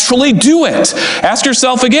 Actually do it. Ask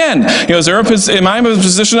yourself again, am I in a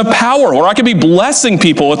position of power where I could be blessing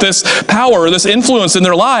people with this power or this influence in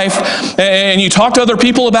their life? And you talk to other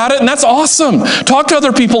people about it, and that's awesome. Talk to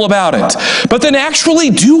other people about it. But then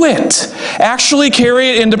actually do it. Actually carry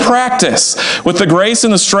it into practice. With the grace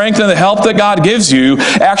and the strength and the help that God gives you,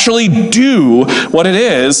 actually do what it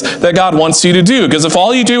is that God wants you to do. Because if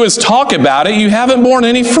all you do is talk about it, you haven't borne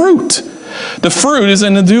any fruit. The fruit is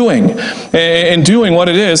in the doing, in doing what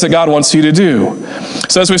it is that God wants you to do.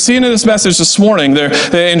 So as we've seen in this message this morning,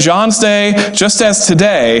 in John's day, just as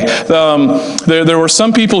today, there were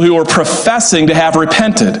some people who were professing to have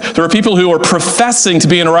repented. There were people who were professing to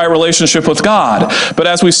be in a right relationship with God. But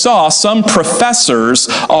as we saw, some professors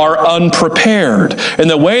are unprepared. And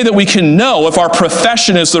the way that we can know if our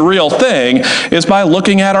profession is the real thing is by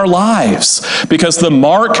looking at our lives. Because the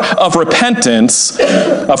mark of repentance,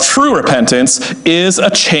 of true repentance, is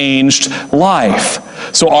a changed life.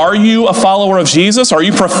 So are you a follower of Jesus? Are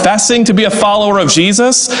you professing to be a follower of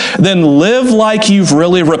Jesus? Then live like you've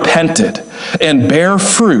really repented and bear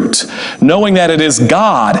fruit, knowing that it is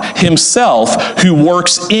God himself who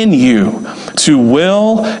works in you to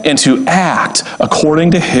will and to act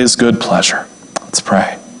according to his good pleasure. Let's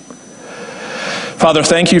pray. Father,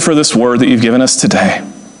 thank you for this word that you've given us today.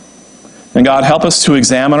 And God, help us to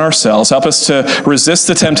examine ourselves. Help us to resist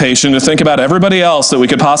the temptation to think about everybody else that we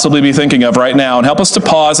could possibly be thinking of right now. And help us to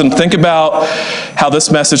pause and think about how this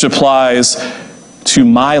message applies to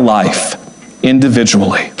my life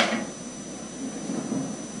individually.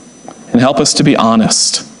 And help us to be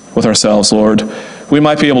honest with ourselves, Lord. We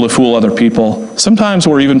might be able to fool other people. Sometimes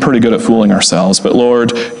we're even pretty good at fooling ourselves. But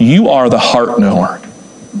Lord, you are the heart knower.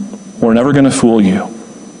 We're never going to fool you.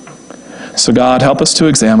 So God, help us to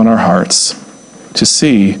examine our hearts, to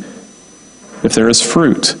see if there is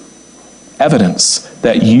fruit, evidence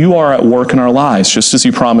that you are at work in our lives, just as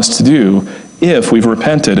you promised to do, if we've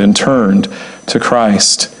repented and turned to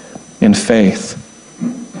Christ in faith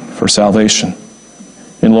for salvation.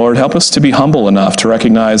 And Lord, help us to be humble enough to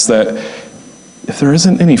recognize that if there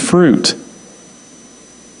isn't any fruit,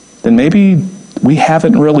 then maybe we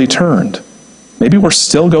haven't really turned. Maybe we're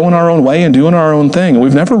still going our own way and doing our own thing, and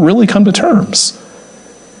we've never really come to terms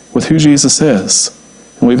with who Jesus is.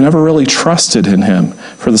 And we've never really trusted in him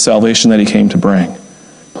for the salvation that he came to bring.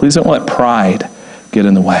 Please don't let pride get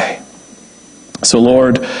in the way. So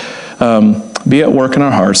Lord, be at work in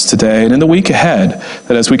our hearts today and in the week ahead,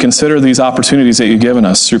 that as we consider these opportunities that you've given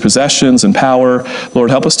us through possessions and power, Lord,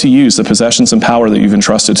 help us to use the possessions and power that you've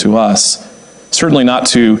entrusted to us. Certainly not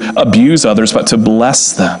to abuse others, but to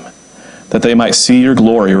bless them, that they might see your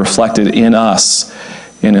glory reflected in us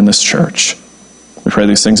and in this church. We pray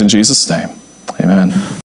these things in Jesus' name. Amen.